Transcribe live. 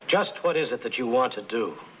Just what is it that you want to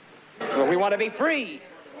do? Well, we want to be free.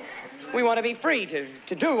 We want to be free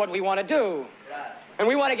to do what we want to do. And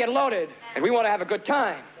we want to get loaded. And we want to have a good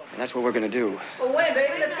time. And that's what we're going to do. Well, when,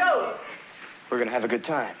 baby? Let's go. We're going to have a good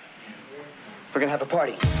time. We're going to have a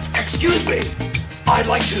party. Excuse me. I'd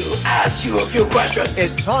like to ask you a few questions.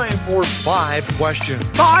 It's time for 5 questions.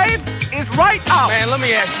 5 is right out. Man, let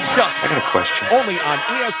me ask you something. I got a question. Only on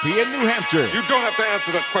ESPN New Hampshire. You don't have to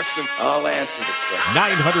answer that question. I'll answer the question.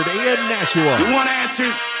 900 AM Nashua. You want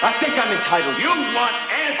answers? I think I'm entitled. You want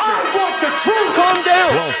answers? I want the truth. Calm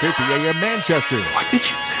down. 1250 AM Manchester. What did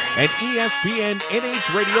you say? And ESPN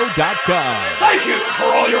NHradio.com. Thank you for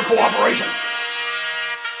all your cooperation.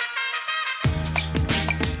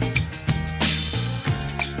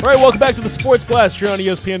 All right, welcome back to the Sports Blast here on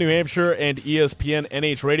ESPN New Hampshire and ESPN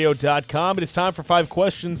NHradio.com. It is time for 5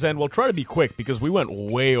 questions, and we'll try to be quick because we went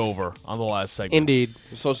way over on the last segment. Indeed.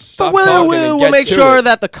 So stop but talking we'll and get make to sure it.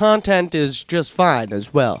 that the content is just fine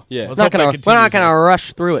as well. Yeah. Let's we're hope not that going continues. to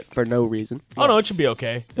rush through it for no reason. Oh, no, it should be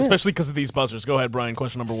okay, especially because of these buzzers. Go ahead, Brian.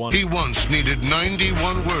 Question number 1. He once needed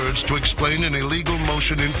 91 words to explain an illegal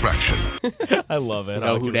motion infraction. I love it. I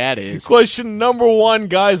know who that is. Question number 1,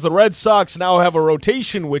 guys. The Red Sox now have a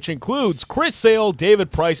rotation which includes Chris Sale, David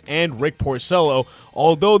Price, and Rick Porcello.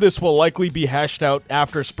 Although this will likely be hashed out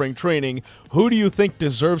after spring training, who do you think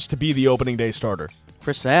deserves to be the opening day starter?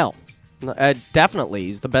 Chris Sale. Definitely.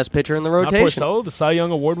 He's the best pitcher in the rotation. Not Porcello, the Cy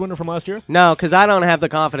Young Award winner from last year? No, because I don't have the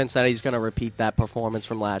confidence that he's going to repeat that performance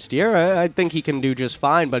from last year. I think he can do just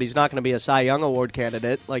fine, but he's not going to be a Cy Young Award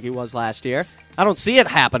candidate like he was last year. I don't see it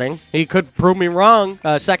happening. He could prove me wrong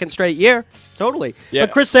second straight year. Totally. Yeah.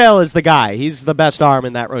 But Chris Sale is the guy. He's the best arm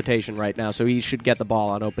in that rotation right now, so he should get the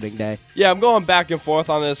ball on opening day. Yeah, I'm going back and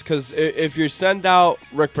forth on this because if you send out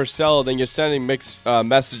Rick Porcello, then you're sending mixed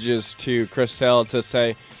messages to Chris Sale to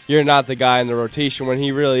say you're not the guy in the rotation when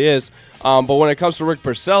he really is. But when it comes to Rick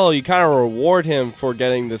Porcello, you kind of reward him for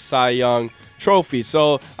getting the Cy Young trophy.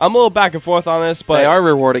 So I'm a little back and forth on this, but they are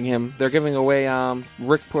rewarding him. They're giving away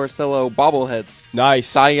Rick Porcello bobbleheads. Nice.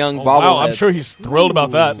 Cy Young bobbleheads. Wow, I'm sure he's thrilled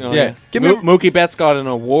about that. Yeah. Mookie Betts got an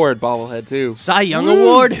award bobblehead, too. Cy Young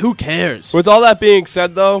Award? Who cares? With all that being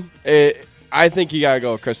said, though, I think you got to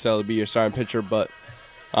go with Chris Sale to be your starting pitcher, but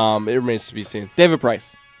it remains to be seen. David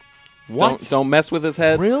Price. What? Don't mess with his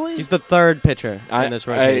head. Really? He's the third pitcher in this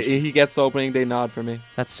rotation. He gets the opening day nod for me.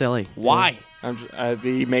 That's silly. Why?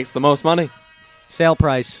 He makes the most money. Sale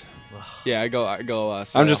Price. Yeah, I go.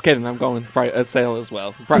 Sale. I'm just kidding. I'm going Sale as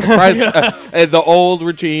well. Price. The old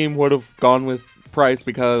regime would have gone with Price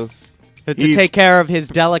because to take care of his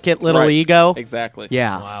delicate little ego. Exactly.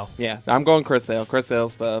 Yeah. Wow. Yeah, I'm going Chris Sale. Chris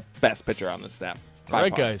Sale's the best pitcher on the staff. All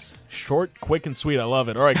right, guys. Short, quick, and sweet. I love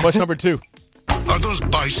it. All right, question number 2. Are those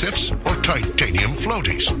biceps or titanium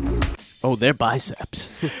floaties? Oh, they're biceps.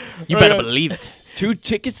 You better believe it. 2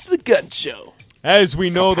 tickets to the gun show. As we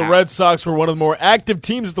know, the Red Sox were one of the more active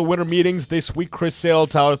teams at the winter meetings this week. Chris Sale,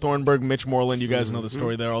 Tyler Thornburg, Mitch Moreland, you guys know the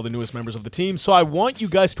story there, all the newest members of the team. So I want you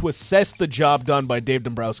guys to assess the job done by Dave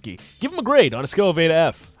Dombrowski. Give him a grade on a scale of A to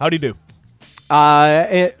F. How do you do?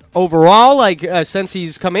 Overall, like since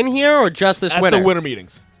he's come in here or just this winter? At the winter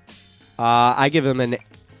meetings. I give him an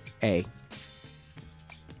A.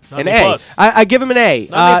 Not an A plus. I give him an A.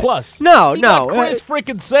 Not an A plus. No. Chris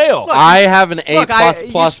freaking Sale. Look, I have an A plus.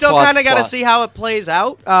 You still kind of got to see how it plays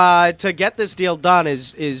out. To get this deal done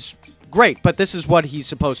is great, but this is what he's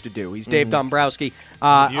supposed to do. He's Dave Dombrowski.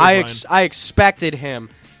 I expected him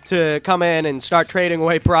to come in and start trading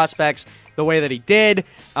away prospects the way that he did.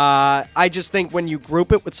 I just think when you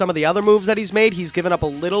group it with some of the other moves that he's made, he's given up a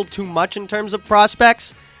little too much in terms of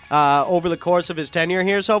prospects. Over the course of his tenure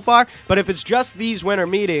here so far. But if it's just these winter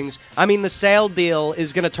meetings, I mean, the Sale deal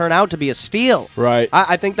is going to turn out to be a steal. Right.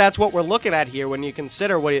 I think that's what we're looking at here when you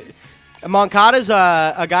consider Moncada's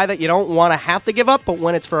a guy that you don't want to have to give up, but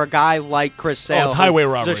when it's for a guy like Chris Sale, it's highway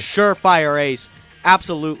robbery. He's a surefire ace.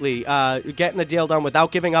 Absolutely. Getting the deal done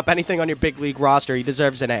without giving up anything on your big league roster, he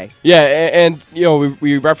deserves an A. Yeah, and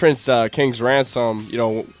we referenced King's Ransom,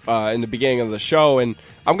 in the beginning of the show, and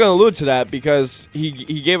I'm going to allude to that because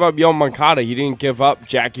he gave up Yoan Moncada. He didn't give up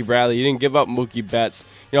Jackie Bradley. He didn't give up Mookie Betts.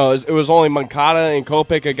 It was only Moncada and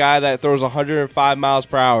Kopech, a guy that throws 105 miles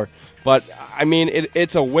per hour. But, I mean,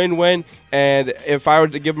 it's a win-win, and if I were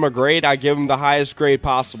to give him a grade, I'd give him the highest grade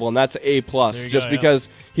possible, and that's an A+, because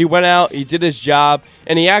he went out, he did his job,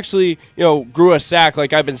 and he actually, grew a sack,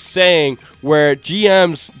 like I've been saying, where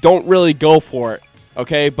GMs don't really go for it.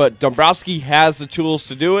 Okay, but Dombrowski has the tools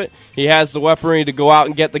to do it. He has the weaponry to go out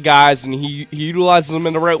and get the guys, and he utilizes them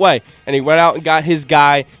in the right way. And he went out and got his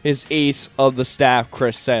guy, his ace of the staff,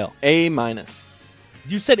 Chris Sale. A-.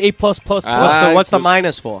 You said A+++. What's the just-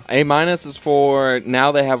 minus for? A- is for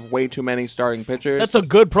now they have way too many starting pitchers. That's a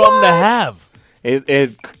good problem to have. It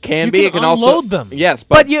can You be. can It can also unload them. Yes,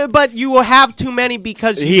 But you have too many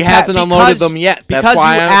because he you hasn't unloaded them yet. Because That's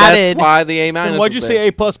why you added. that's why the A-. Then why'd you say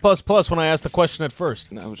A++ when I asked the question at first?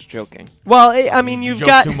 I was joking. Well, I mean, you've Joke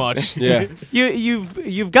got too much. Yeah.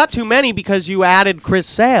 you've got too many because you added Chris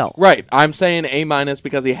Sale. Right. I'm saying A-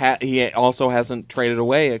 because he also hasn't traded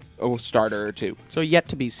away a starter or two. So yet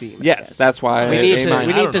to be seen. I Yes, guess. that's why We A-. need to- I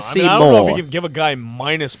we don't need to know. see I don't know if more. you can give a guy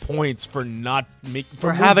minus points for not making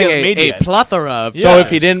For having a plethora of. So if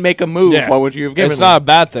he didn't make a move, Yeah. what would you have given It's him? not a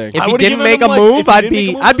bad thing. If I he would've didn't given make him, a like, move, if he didn't make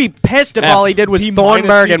a move, I'd be pissed if F. all he did was B minus,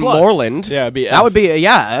 Thornburg C and plus. Moreland. Yeah, it'd be that F. would be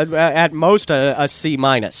at most a C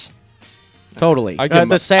minus. Totally. I give him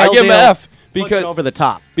the a- Sale I give him deal an F puts because it over the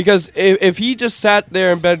top. Because if he just sat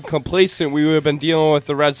there and been complacent, we would have been dealing with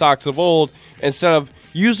the Red Sox of old instead of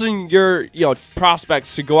using your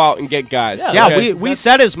prospects to go out and get guys. Yeah, Okay? we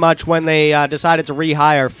said as much when they decided to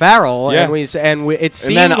rehire Farrell, Yeah. and it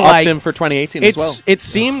seemed and then upped like him for 2018 as well. it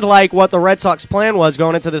seemed like what the Red Sox plan was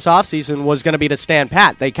going into this offseason was going to be to stand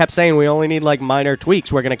pat. They kept saying we only need like minor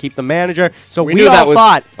tweaks. We're going to keep the manager. So we knew all that was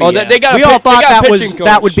thought. Oh, they got. We all thought that pitching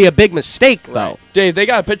would be a big mistake, though. Dave, they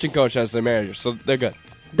got a pitching coach as their manager, so they're good.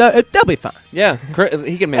 They'll be fine. Yeah,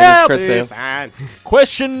 he can manage Chris Sale. fine.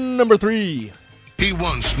 Question number 3. He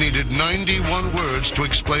once needed 91 words to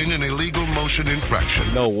explain an illegal motion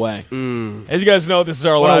infraction. No way. As you guys know, this is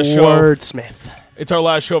our What last a show. wordsmith. It's our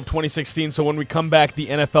last show of 2016, so when we come back, the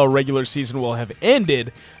NFL regular season will have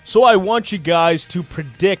ended. So I want you guys to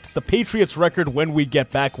predict the Patriots' record when we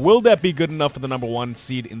get back. Will that be good enough for the number 1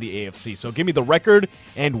 seed in the AFC? So give me the record,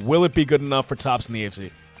 and will it be good enough for tops in the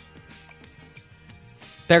AFC?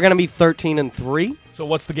 They're going to be 13-3. So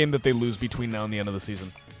what's the game that they lose between now and the end of the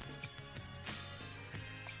season?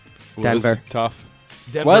 Ooh, Denver. this is tough.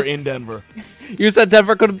 Denver What? in Denver. You said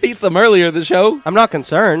Denver could have beat them earlier in the show. I'm not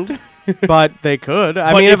concerned, but they could.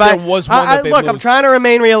 I But mean, if if there was one that they'd look, I'm lose. trying to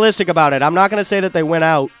remain realistic about it. I'm not going to say that they went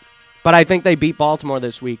out, but I think they beat Baltimore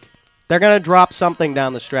this week. They're going to drop something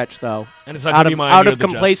down the stretch, though, And it's not out going to of be Miami out or of the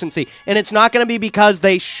Jets. complacency, and it's not going to be because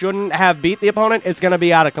they shouldn't have beat the opponent. It's going to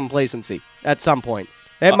be out of complacency at some point.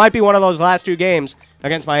 It might be one of those last 2 games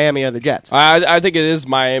against Miami or the Jets. I think it is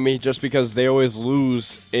Miami just because they always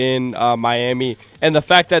lose in Miami, and the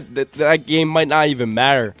fact that game might not even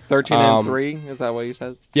matter. 13-3, is that what you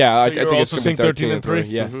said? Yeah, I you're think it's also going to be saying 13-3?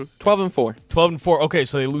 13-3. Yeah. 12-4. 12-4. Okay,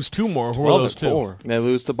 so they lose 2 more. Who are those 2? They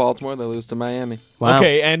lose to Baltimore. They lose to Miami. Wow.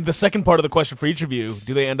 Okay, and the second part of the question for each of you,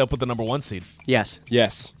 do they end up with the number 1 seed? Yes.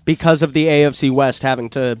 Yes. Because of the AFC West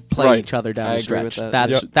having to play Right. each other down I the agree with stretch.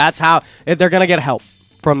 that. That's how they're going to get help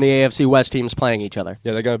from the AFC West teams playing each other.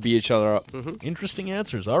 Yeah, they're going to beat each other up. Interesting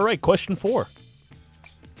answers. All right, question 4.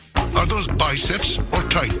 Are those biceps or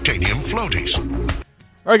titanium floaties?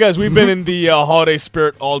 All right, guys, we've been in the holiday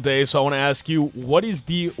spirit all day, so I want to ask you, what is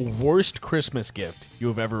the worst Christmas gift you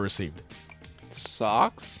have ever received?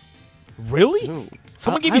 Socks? Really?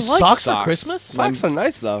 Someone gave you I like socks for Christmas? Socks are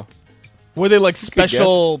nice, though. Were they like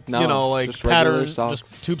special, No, like just regular pattern, socks.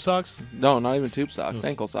 just tube socks? No, not even tube socks. Yes.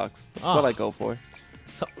 Ankle socks. That's Ah. what I go for.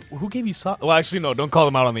 So, who gave you socks? Well, actually, no, don't call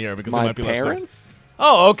them out on the air because they My might be listening. parents?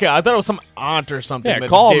 Oh, okay. I thought it was some aunt or something. Yeah, that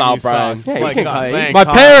call just them gave out, you Brian. socks. Yeah, It's you like, can God, call- thanks. My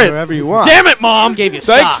Call parents! whoever you want. Damn it, Mom! Gave you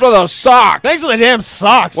Thanks socks. for those socks! Thanks for the damn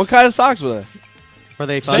socks. What kind of socks were they? Were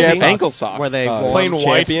they Just fuzzy? ankle socks. Were they warm? Plain white,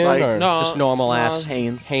 Champion Like, or? no, Just normal ass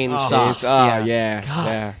Hanes. Hanes Oh. socks.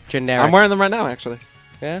 Yeah. Generic. I'm wearing them right now, actually.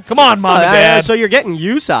 Yeah. Come on, Mom and Dad. So you're getting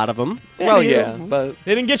use out of them. Well, yeah, but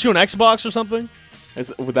They didn't get you an Xbox or something?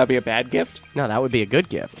 would that be a bad gift? No, that would be a good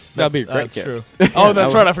gift. That'd be a great That's gift. true. Oh,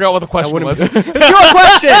 that's right. I forgot what the question wouldn't was. It's your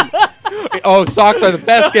question. Oh, socks are the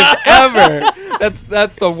best gift ever.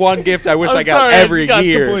 That's the one gift I wish I got sorry, every I just got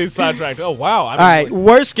year. completely sidetracked. Oh, wow. All right,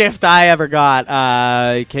 worst gift I ever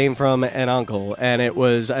got came from an uncle, and it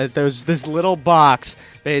was there was this little box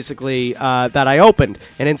basically that I opened,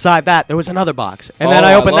 and inside that there was another box, and then Oh,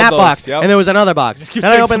 I I opened love that those. box, Yep. and there was another box. Just keeps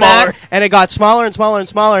Then I getting opened smaller. that, and it got smaller and smaller and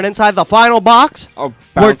smaller, and inside the final box Oh, were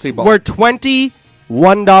bouncy ball.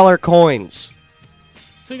 $21 coins.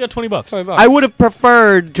 So you got $20. I would have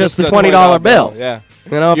preferred just the $20 bill. Yeah.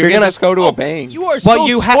 You know, if you you're can gonna just go to a bank. You are But so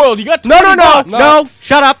you spoiled. You got No, $20. no.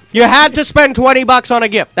 Shut up. You had to spend $20 on a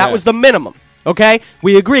gift. That Yeah. was the minimum. Okay,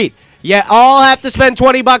 we agreed. Yeah, all have to spend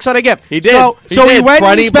 $20 on a gift. He did. So He he did. went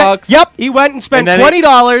and $20 spent. Yep, he went and spent And then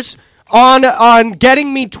 $20 on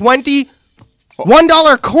getting me 20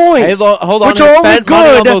 $1 coins, Hey, hold on, which he are only spent money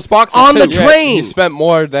good on those boxes, on the too. Yeah, train. he spent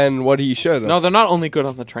more than what he should have. No, they're not only good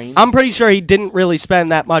on the train. I'm pretty sure he didn't really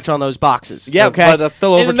spend that much on those boxes. Yeah, okay? but that's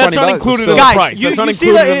still over And that's 20 not bucks. included Still- in the Guys, price. you, That's not you see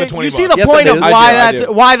included in the the 20 you see bucks. the Yes, point it of is. why I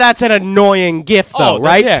do. why that's an annoying gift, though, Oh,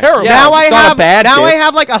 right? that's terrible. Yeah, Now I it's not a have bad now I gift.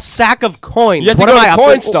 have like a sack of coins. You have to what go am to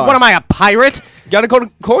I, Coinstar. What am I, a pirate? You gotta go to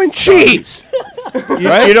Coinstar. Jeez.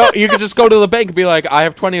 You could just go to the bank and be like, I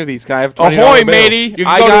have 20 of these. Can I have 20? Ahoy, bills? matey. You can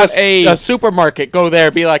I go got to a- a supermarket. Go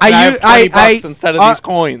there. Be like, can I, u- have 20 bucks I- instead of uh, these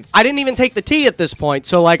coins? I didn't even take the tea at this point,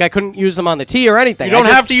 so like I couldn't use them on the tea or anything. You don't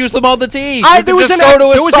have to use them on the tea. You There can was just an, go to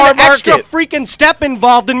a there was Star an extra Market. freaking step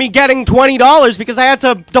involved in me getting $20 because I had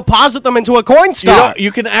to deposit them into a Coinstar.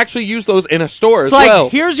 You can actually use those in a store It's as like, well.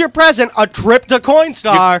 here's your present, a trip to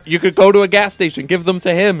Coinstar. You could go to a gas station, give them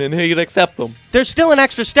to him, and he'd accept them. There's still an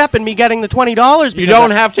extra step in me getting the $20. You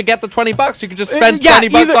don't have to get the $20. You could just spend Yeah, 20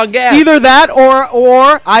 bucks on gas. Either that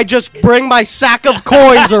or I just bring my sack of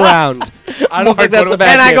coins around. I don't think that's a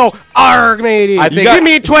bad And I gift. go, arg, matey. I think- Give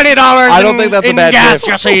me $20 I don't think that's a in bad gas,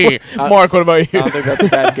 gift. you see. Mark, what about I you? don't think that's a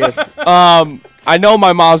bad gift. I know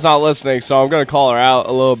my mom's not listening, so I'm gonna call her out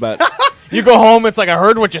a little bit. You go home, it's like, I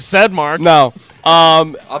heard what you said, Mark. No.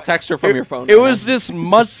 I'll text her from your phone. It was this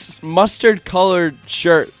mustard colored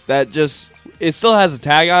shirt that just it still has a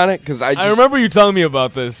tag on it because I remember you telling me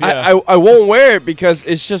about this. Yeah. I won't wear it because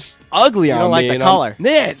it's just ugly on don't me. like the and color.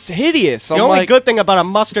 Yeah, it's hideous. The only good thing about a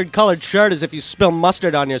mustard-colored shirt is if you spill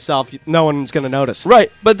mustard on yourself, no one's going to notice.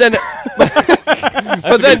 Right, but then,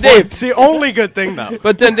 but then Dave. It's the only good thing, though.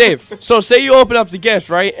 But then Dave. So say you open up the gift,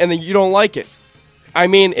 right, and then you don't like it. I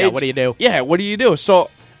mean, Yeah, what do you do? Yeah, what do you do? So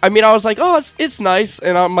I mean, I was like, oh, it's nice,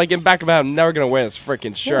 and I'm like in the back of my head, I'm never gonna wear this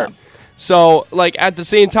freaking shirt. Yeah. So like at the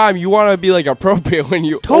same time, you want to be like appropriate when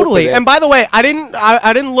you Totally. open it. And by the way, I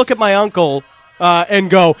didn't look at my uncle and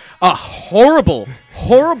go, a horrible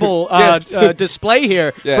display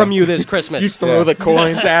here Yeah. from you this Christmas. You throw the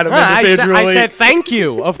coins at him I individually. said thank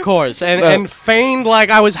you, of course, and feigned like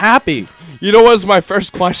I was happy. You know what was my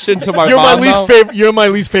first question to my You're my mom? least though? favorite. You're my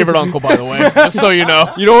least favorite uncle, by the way. Just so you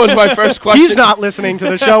know. You know what was my first question? He's not listening to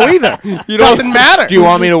the show either. You know- Doesn't matter. Do you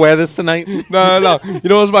want me to wear this tonight? No. You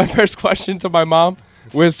know what was my first question to my mom?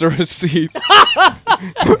 Where's the receipt?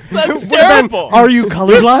 That's Would've been, terrible. Are you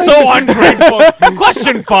colorblind? So ungrateful.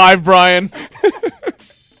 Question 5, Brian.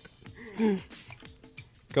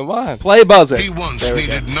 Come on. Play buzzer. He once There we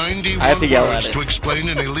needed go. 91 I have to yell at words it. to explain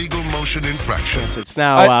an illegal motion infraction. It's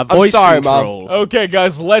now I'm voice sorry, control. Okay,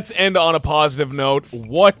 guys, let's end on a positive note.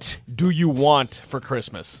 What do you want for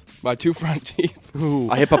Christmas? My two front teeth.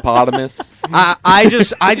 A hippopotamus. I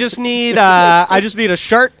just need a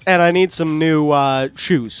shirt and I need some new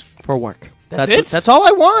shoes for work. That's it? That's all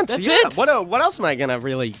I want. That's Yeah, it? What else am I gonna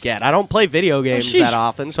really get? I don't play video games sheesh. that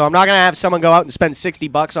often, so I'm not gonna have someone go out and spend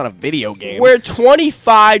 $60 on a video game. We're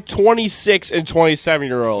 25, 26, and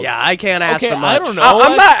 27-year-olds. Yeah, I can't ask Okay, for much. I don't know.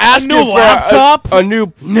 I'm not asking new for laptop? a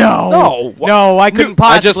new. No, I couldn't I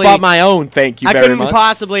possibly. just bought my own. Thank you I very couldn't much.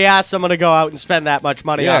 possibly ask someone to go out and spend that much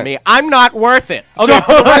money Yeah. on me. I'm not worth it. Okay, So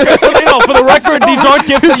for the record, these aren't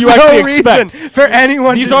gifts that there's you no actually reason expect. for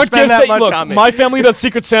anyone These to aren't spend gifts that that much look. on me. My family does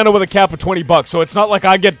Secret Santa with a cap of $20, so it's not like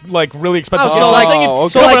I get like really expensive. Oh, gifts. so I'm like- saying okay.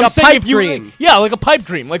 so no, like but I'm a saying pipe if you- dream. Yeah, like a pipe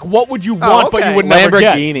dream. Like what would you want, but okay. you would never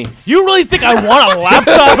get? Lamborghini. You really think I want a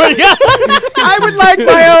laptop? Yeah. I would like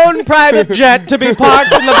my own private jet to be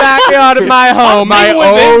parked in the backyard of my home, My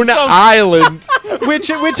Own some- island. which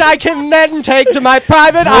I can then take to my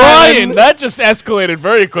private Brian, island. that just escalated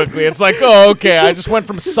very quickly. It's like, oh, okay, I just went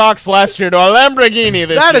from socks last year to a Lamborghini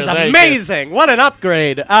this That year. is Thank you. amazing. What an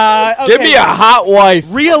upgrade. Give Okay. me a hot wife.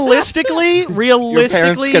 Realistically, Your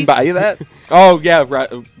parents can buy you that? Oh, yeah, right.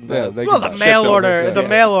 Yeah, they well, can the buy- mail over, order, yeah. the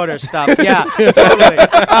mail order stuff. Yeah, totally.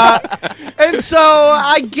 And so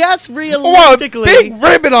I guess Oh, wow, a realistically, big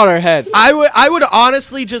ribbon on her head. I would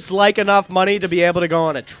honestly just like enough money to be able to go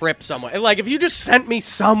on a trip somewhere. Like if you just sent me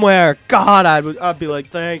somewhere, God, I'd be like,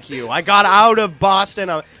 thank you. I got out of Boston.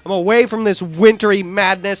 I'm away from this wintry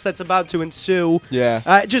madness that's about to ensue.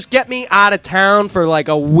 Yeah. Just get me out of town for like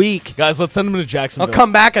a week. Guys, let's send him to I'll Jacksonville.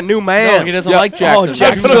 come back a new man. No, he doesn't Yeah. like Jackson. Oh,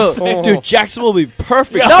 Jacksonville. saying. Dude, Jacksonville will be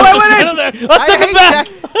perfect. Yeah, No, let's wait, just wait, send him there. Let's I send him hate back.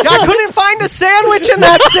 I couldn't find a sandwich in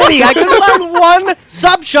that city. I couldn't find one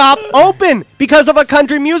sub shop open because of a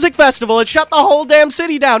country music festival. It shut the whole damn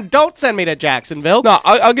city down. Don't send me to Jacksonville. No,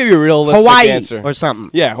 I'll give you a realistic Hawaii answer. or something.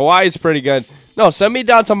 Yeah, Hawaii's pretty good. No, send me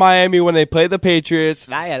down to Miami when they play the Patriots.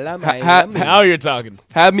 Now you're talking.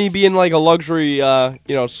 Have me be in like a luxury,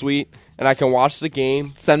 suite, and I can watch the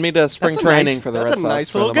game. Send me to spring That's a training nice- for the that's Red a Sox. nice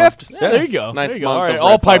for little the month. gift. Yeah, there you go. Nice There you go. month All right, of all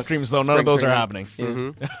Red pipe Sox dreams though. None spring of those are training. happening.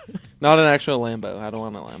 Mm-hmm. Not an actual Lambo. I don't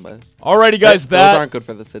want a Lambo. Alrighty, guys, Those aren't good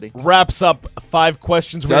for the city. wraps up 5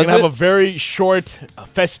 questions. We're Does going to have it? a very short,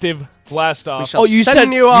 festive blast off. shall Oh, you Send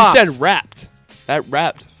said you off. wrapped. That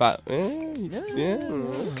wrapped. Okay.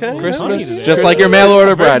 Christmas. Funny. Just like your mail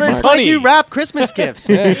order Very, bread. very It's like funny. you wrap Christmas gifts,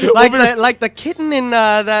 like the kitten in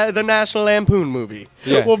the National Lampoon movie.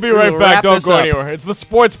 Yeah. We'll be right We'll back. wrap Don't this go up. anywhere. It's the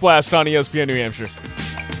Sports Blast on ESPN New Hampshire.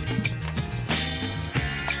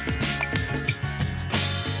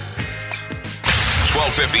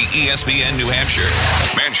 ESPN New Hampshire,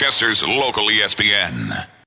 Manchester's local ESPN.